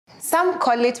Some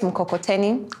call it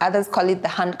Mkokoteni, others call it the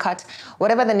handcart,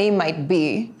 whatever the name might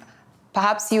be.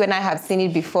 Perhaps you and I have seen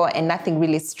it before and nothing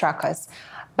really struck us.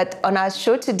 But on our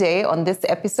show today, on this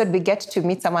episode, we get to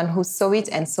meet someone who saw it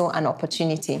and saw an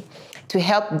opportunity to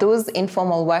help those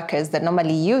informal workers that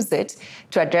normally use it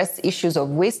to address issues of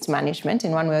waste management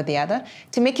in one way or the other,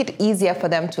 to make it easier for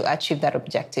them to achieve that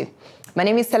objective. My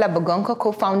name is Sellah Bogonko,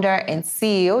 co-founder and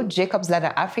CEO, Jacob's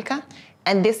Ladder Africa,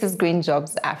 and this is Green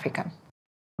Jobs Africa.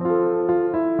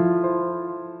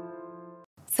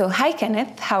 So hi,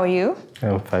 Kenneth, how are you?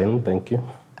 I'm fine, thank you.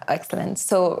 Excellent.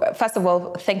 So first of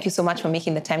all, thank you so much for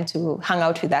making the time to hang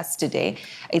out with us today.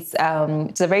 It's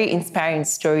a very inspiring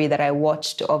story that I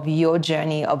watched of your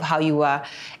journey, of how you were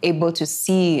able to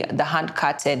see the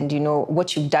handcart and,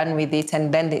 what you've done with it,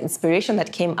 and then the inspiration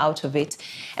that came out of it.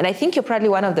 And I think you're probably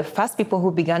one of the first people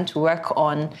who began to work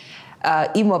on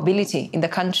e-mobility in the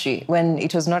country when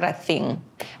it was not a thing.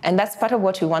 And that's part of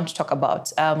what we want to talk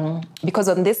about. Because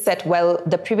on this set, while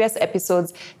the previous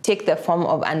episodes take the form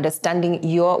of understanding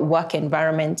your work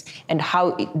environment and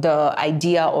how the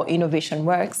idea or innovation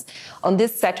works, on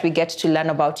this set, we get to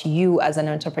learn about you as an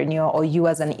entrepreneur or you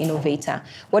as an innovator.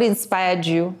 What inspired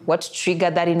you? What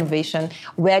triggered that innovation?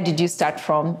 Where did you start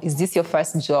from? Is this your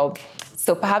first job?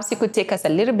 So perhaps you could take us a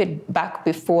little bit back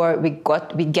before we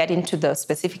get into the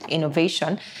specific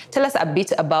innovation. Tell us a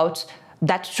bit about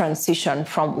that transition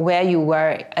from where you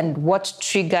were and what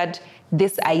triggered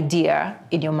this idea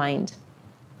in your mind.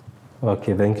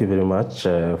 Okay, thank you very much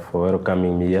for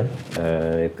welcoming me here.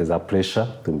 It is a pleasure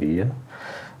to be here.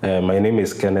 My name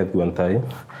is Kenneth Guantai.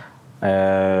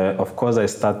 Of course, I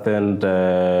started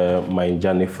my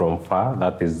journey from far,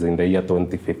 that is in the year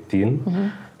 2015. Mm-hmm.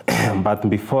 But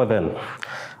before then,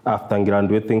 after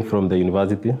graduating from the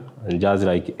university, and just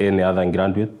like any other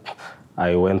graduate,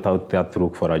 I went out there to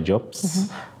look for a job.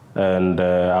 Mm-hmm. And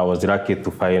I was lucky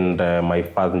to find my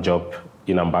first job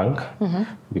in a bank, mm-hmm.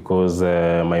 because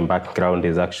my background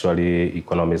is actually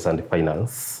economics and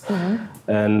finance.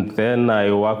 Mm-hmm. And then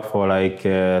I worked for like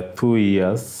 2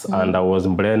 years, mm-hmm. and I was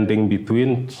blending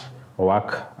between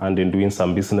work and in doing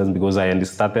some business, because I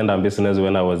started a business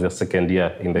when I was a second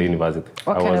year in the university.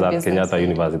 What I was at Kenyatta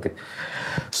University.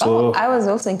 So I was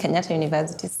also in Kenyatta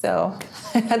University, so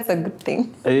that's a good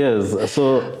thing. Yes.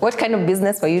 So what kind of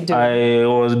business were you doing? I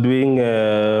was doing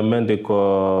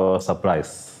medical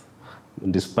supplies,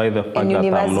 despite the fact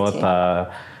that I'm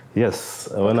not. Yes,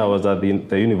 when I was at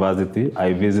the university,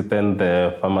 I visited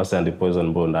the pharmacy and the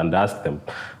poison bond and asked them,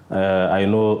 I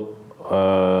know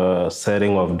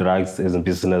selling of drugs is a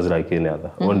business like any other.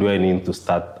 Mm-hmm. When do I need to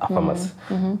start a pharmacy?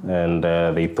 Mm-hmm. And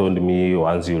they told me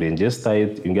once you register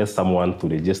it, you get someone to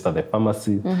register the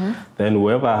pharmacy. Mm-hmm. Then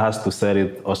whoever has to sell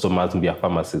it also must be a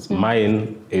pharmacist. Mm-hmm.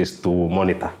 Mine is to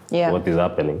monitor what is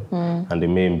happening, mm-hmm.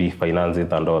 and maybe finance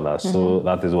it and all that. Mm-hmm. So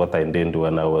that is what I did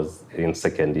when I was in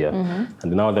second year. Mm-hmm.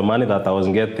 And now the money that I was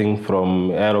getting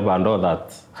from Europe and all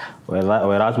that,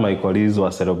 whereas my colleagues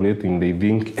were celebrating, they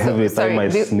think every time I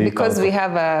sneak because we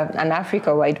have an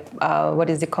Africa-wide, what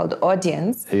is it called,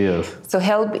 audience. Yes. So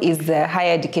HELB is the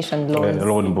Higher Education Loans.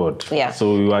 Loan Board. Yeah.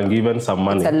 So we were given some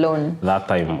money. It's a loan. That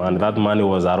time. And that money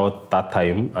was around that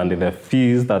time. And the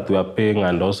fees that we were paying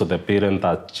and also the parents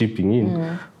are chipping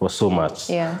in was so much.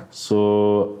 Yeah.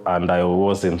 So, and I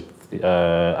wasn't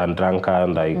a drunkard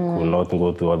and I could not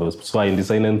go to all those. So I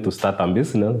decided to start a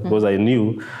business because I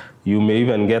knew you may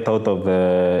even get out of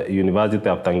the university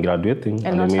after graduating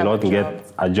and you may not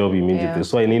get a job immediately. Yeah.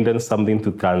 So I needed something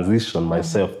to transition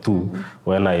myself to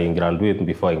when I graduate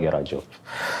before I get a job.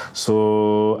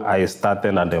 So I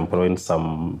started and employing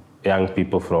some young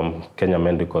people from Kenya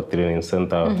Medical Training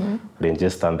Center,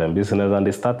 registered their business, and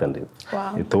they started it.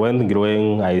 Wow. It went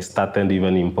growing. I started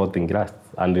even importing grass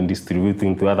and then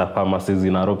distributing to other pharmacies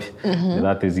in Nairobi.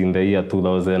 That is in the year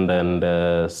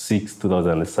 2006,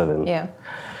 2007. Yeah.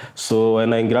 So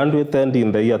when I graduated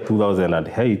in the year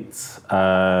 2008,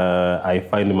 I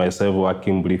find myself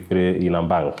working briefly in a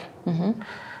bank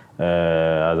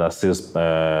as a sales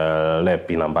rep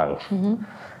in a bank.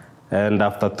 And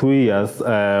after 2 years,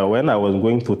 when I was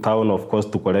going to town, of course,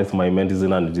 to collect my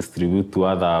medicine and distribute to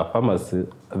other pharmacies,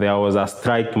 there was a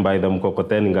strike by the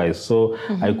Mkokoteni guys. So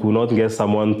I could not get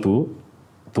someone to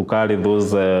carry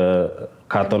those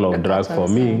carton of drugs for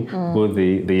me because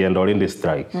they ended in the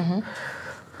strike.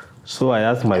 So I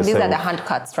asked myself... And these are the hand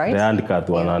carts, right? The hand cart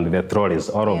one and the trolleys,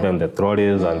 all of them, the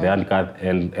trolleys and the hand cart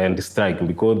and the strike.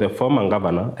 Because the former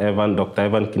governor, Dr.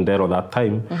 Evan Kindero, that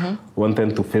time,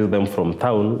 wanted to face them from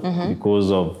town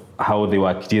because of how they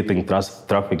were creating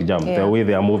traffic jam, the way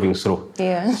they are moving through.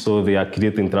 Yeah. So they are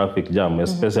creating traffic jam,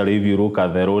 especially if you look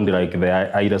at the road like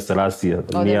the Haile Selassie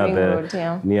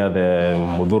near the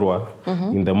Mudurwa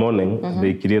in the morning,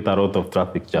 they create a lot of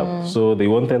traffic jam. So they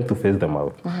wanted to phase them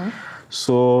out.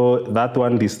 So that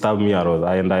one disturbed me a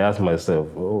lot, and I asked myself,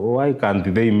 why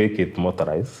can't they make it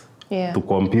motorized? To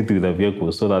compete with the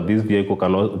vehicle so that this vehicle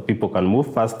people can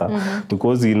move faster.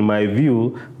 Because in my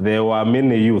view, there were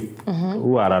many youth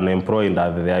who are unemployed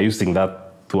and they are using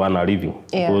that to earn a living.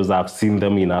 Because I've seen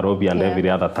them in Nairobi and every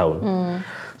other town.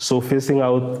 So phasing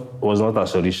out was not a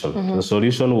solution. The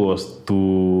solution was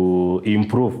to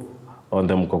improve on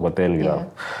the Mkokoteni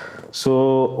route.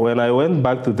 So when I went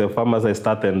back to the farmers, I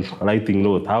started writing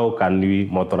notes. How can we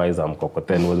motorize a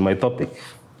Mkokoteni was my topic.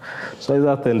 So I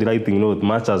started writing notes,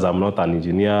 much as I'm not an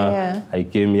engineer. I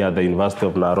came here at the University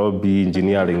of Nairobi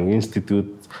Engineering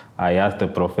Institute. I asked the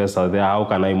professor there, how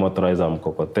can I motorize a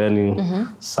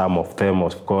Mkokoteni? Some of them,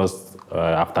 of course,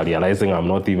 after realizing I'm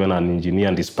not even an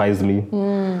engineer, despised me.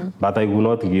 But I would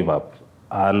not give up.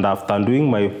 And after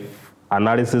doing my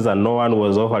analysis and no one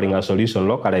was offering a solution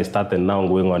locally, I started now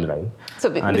going online. So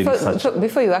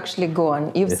before you actually go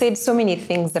on, you've said so many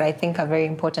things that I think are very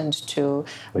important to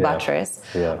buttress.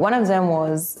 One of them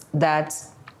was that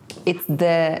it's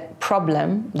the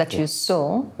problem that you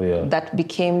saw that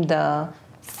became the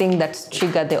thing that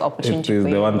triggered the opportunity. It is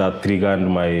the one that triggered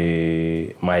my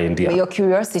idea. Your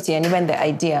curiosity and even the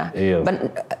idea.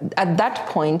 But at that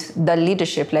point, the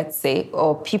leadership, let's say,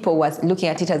 or people was looking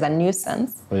at it as a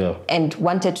nuisance and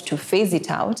wanted to phase it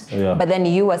out. But then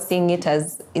you were seeing it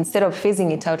as, instead of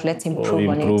phasing it out, let's improve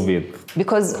on it.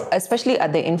 Because especially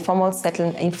at the informal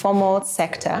sector,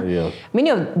 many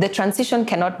of the transition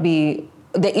cannot be.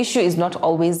 The issue is not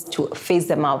always to phase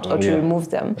them out or to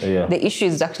remove them. The issue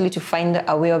is actually to find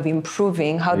a way of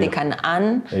improving how they can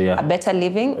earn a better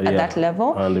living at that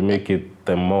level. And make it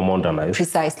more modernized.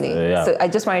 Precisely. So I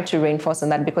just wanted to reinforce on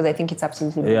that because I think it's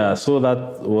absolutely brilliant. So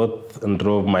that's what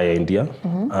drove my idea.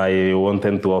 I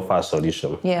wanted to offer a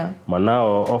solution. But now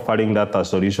offering that a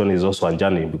solution is also a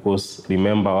journey because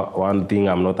remember one thing,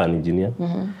 I'm not an engineer.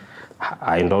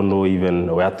 I don't know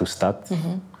even where to start.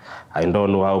 I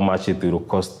don't know how much it will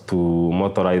cost to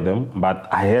motorize them, but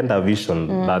I had a vision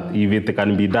that if it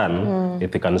can be done,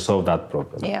 it can solve that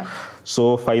problem.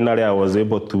 So finally, I was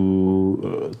able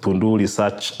to do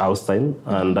research outside,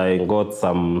 and I got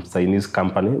some Chinese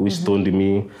company which told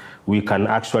me we can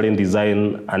actually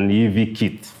design an EV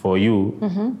kit for you.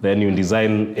 Then you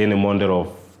design any model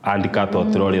of handicap or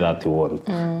trolley that you want.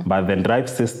 But the drive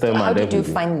system How did you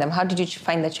find them? How did you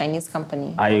find the Chinese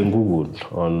company? I Googled.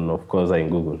 Of course, I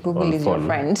Googled. Google is your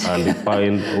friend. And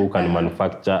find who can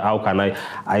manufacture. How can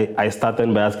I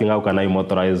started by asking how can I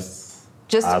motorize.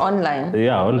 Just online?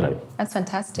 Yeah, online. That's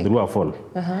fantastic. Through a phone.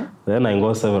 Then I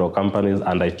got several companies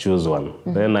and I chose one.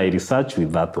 Then I researched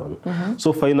with that one.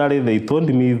 So finally they told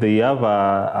me they have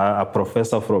a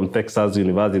professor from Texas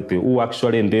University who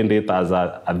actually intended it as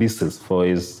a thesis for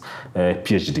his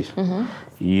PhD.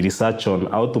 He researched on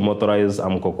how to motorize a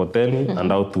Mkokoteni and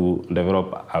how to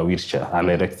develop a wheelchair, an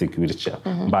electric wheelchair.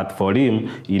 But for him,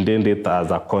 he intended it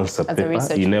as a concept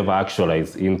paper. He never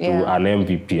actualized into an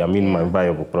MVP, a minimum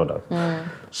viable product.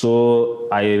 So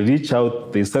I reached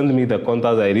out, they sent me the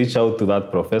contacts, I reached out to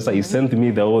that professor, he sent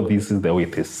me this is the way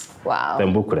it is. Wow. The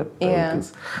booklet.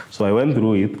 So I went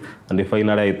through it, and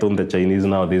finally I told the Chinese,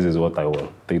 now this is what I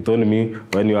want. They told me,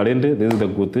 when you are ready, this is the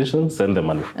quotation, send the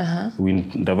money. We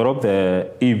developed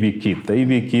the EV kit. The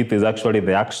EV kit is actually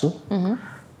the axle,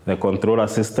 the controller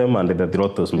system, and the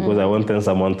throttles, because I wanted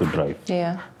someone to drive.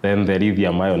 Then the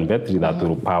lithium-ion battery that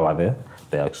will power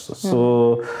the axle.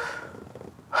 So,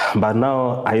 but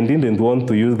now I didn't want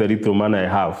to use the little money I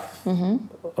have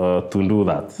to do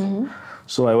that.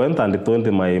 So I went and told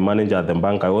my manager at the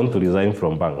bank, I want to resign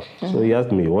from bank. So he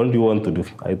asked me, what do you want to do?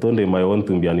 I told him I want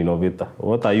to be an innovator.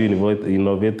 What are you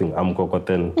innovating? I'm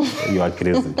Mkokoteni. You are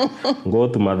crazy. Go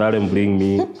to Madare and bring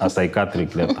me a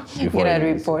psychiatric letter. Get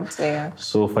a report,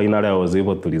 So finally I was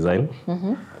able to resign.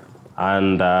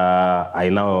 And I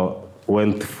now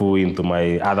went full into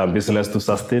my other business to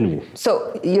sustain me.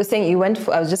 So you're saying you went,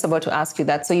 I was just about to ask you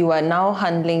that. So you are now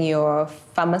handling your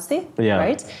pharmacy,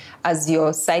 right? As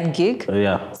your side gig.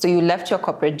 So you left your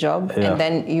corporate job and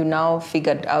then you now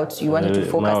figured out you wanted to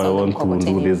focus on the Mkokoteni. Now I want to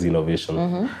do this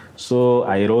innovation. So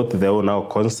I wrote the now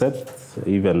concept,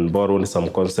 even borrowed some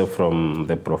concept from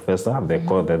the professor, they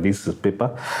called the thesis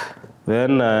paper.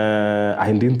 Then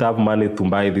I didn't have money to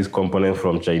buy this component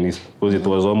from Chinese because it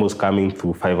was almost coming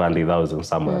to 500,000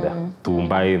 somewhere there to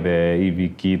buy the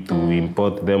EV kit, to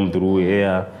import them through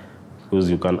air.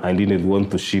 because I didn't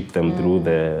want to ship them through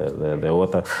the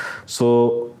water.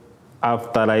 So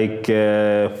after like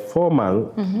 4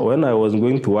 months, when I was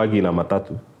going to work in a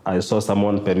matatu, I saw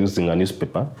someone producing a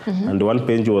newspaper, and one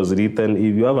page was written,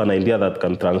 if you have an idea that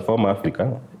can transform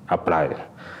Africa, apply.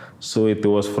 So it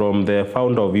was from the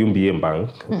founder of UBA Bank,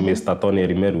 Mr. Tony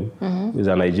Rimeru, who is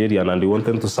a Nigerian, and he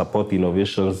wanted to support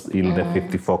innovations in the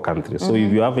 54 countries. So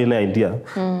if you have any idea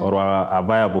or a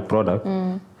viable product,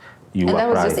 you apply. And that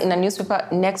was just in a newspaper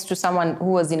next to someone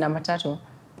who was in a matatu?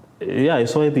 Yeah, I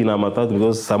saw it in a matatu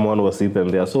because someone was sitting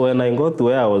there. So when I got to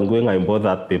where I was going, I bought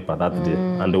that paper that day.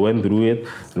 And I went through it.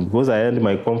 And because I had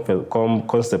my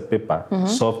concept paper,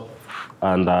 soft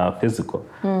and physical,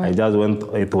 I just went,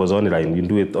 it was online. You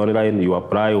do it online, you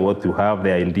apply what you have,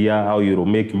 the idea, how you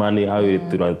make money, how you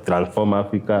transform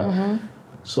Africa.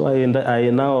 So I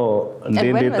now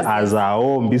did it as our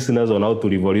own business on how to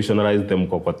revolutionize the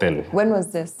Mkokoteni. When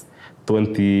was this?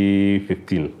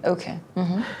 2015. Okay.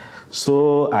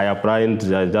 So I applied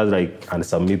just like and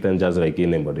submitted just like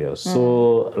anybody else.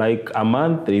 So like a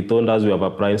month, they told us we have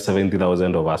applied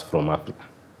 70,000 of us from Africa.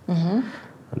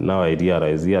 Now I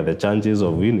realize, the chances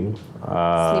of winning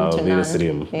are very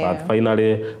slim. Yeah. But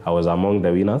finally, I was among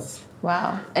the winners.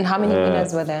 Wow. And how many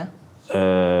winners were there?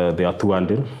 There are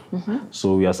 200.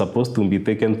 So we are supposed to be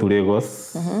taken to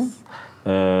Lagos.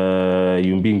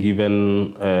 You're being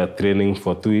given training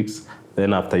for 2 weeks.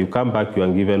 Then after you come back, you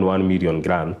are given 1 million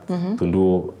grant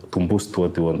to boost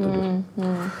what you want to do.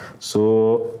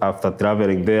 So after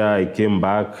traveling there, I came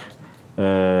back.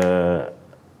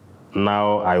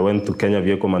 Now I went to Kenya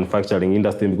vehicle manufacturing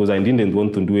industry because I didn't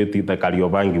want to do it the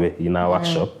Kariobangi way in our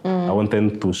workshop. I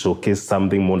wanted to showcase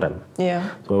something modern. Yeah.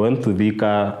 So I went to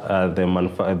Vika,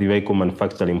 the vehicle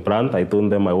manufacturing plant. I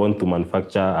told them I want to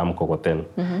manufacture a Mkokoteni.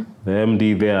 The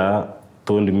MD there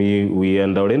told me we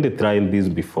had already tried this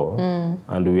before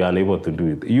and we are unable to do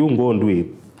it. You go and do it.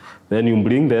 Then you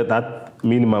bring that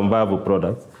minimum viable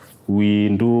product. We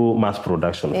do mass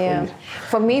production for you.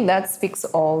 For me, that speaks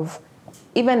of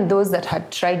even those that had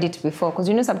tried it before,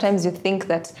 because sometimes you think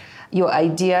that your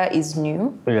idea is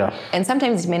new, and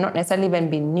sometimes it may not necessarily even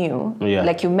be new.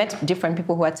 Like you met different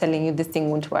people who are telling you this thing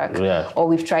won't work, or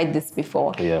we've tried this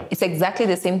before. It's exactly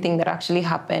the same thing that actually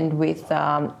happened with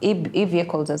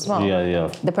e-vehicles as well.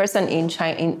 The person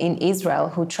in Israel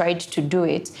who tried to do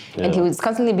it, and he was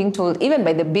constantly being told, even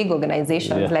by the big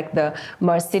organizations like the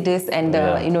Mercedes and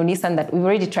the Nissan, that we've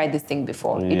already tried this thing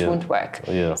before. It won't work.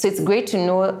 So it's great to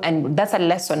know, and that's a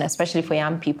lesson, especially for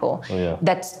young people,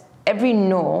 that every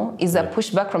no is a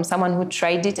pushback from someone who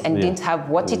tried it and didn't have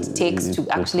what it takes to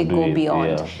actually go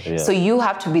beyond. So you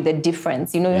have to be the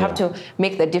difference. You have to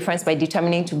make the difference by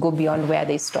determining to go beyond where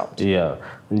they stopped.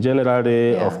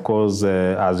 Generally, of course,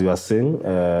 as you are saying,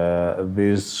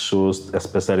 this shows,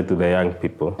 especially to the young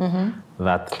people,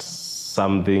 that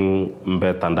something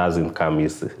better doesn't come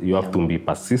easy. You have to be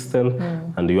persistent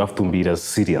and you have to be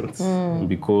resilient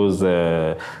because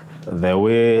the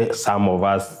way some of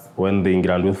us, when they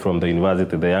graduate from the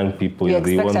university, the young people,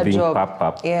 they want things pop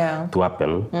up to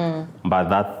happen, but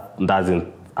that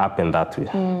doesn't happen that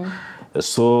way.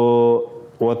 So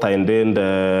what I did,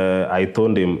 I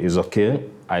told him is okay.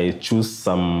 I choose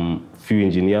some few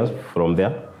engineers from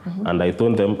there, and I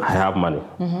told them I have money,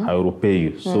 I will pay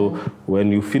you. So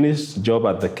when you finish job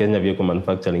at the Kenya vehicle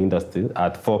manufacturing industry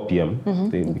at 4 p.m.,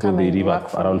 because they leave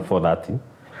at around 4:30.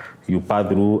 You pass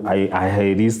through,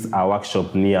 I leased a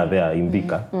workshop near there in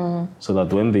Vika, so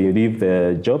that when they leave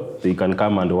the job, they can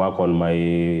come and work on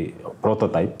my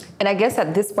prototype. And I guess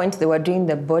at this point, they were doing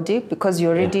the body because you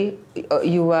already,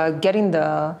 you were getting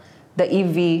the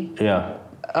EV,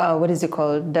 what is it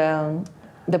called?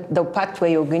 The part where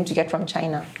you're going to get from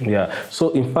China. So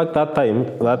in fact, that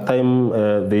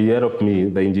time they helped me,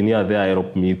 the engineer there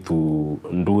helped me to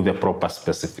do the proper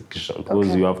specification,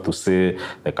 because you have to say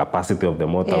the capacity of the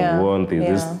motor you want,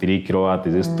 is this 3 kilowatt,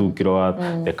 is this 2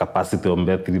 kilowatt, the capacity of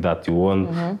battery that you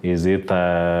want, is it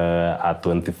a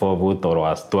 24 volt or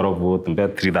a 12 volt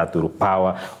battery that will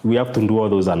power. We have to do all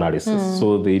those analysis.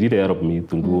 So they did help me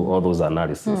to do all those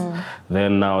analysis.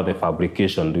 Then now the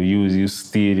fabrication, do you use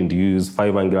steel, do you use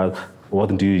fiber?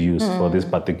 What do you use for this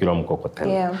particular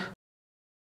Mkokoteni?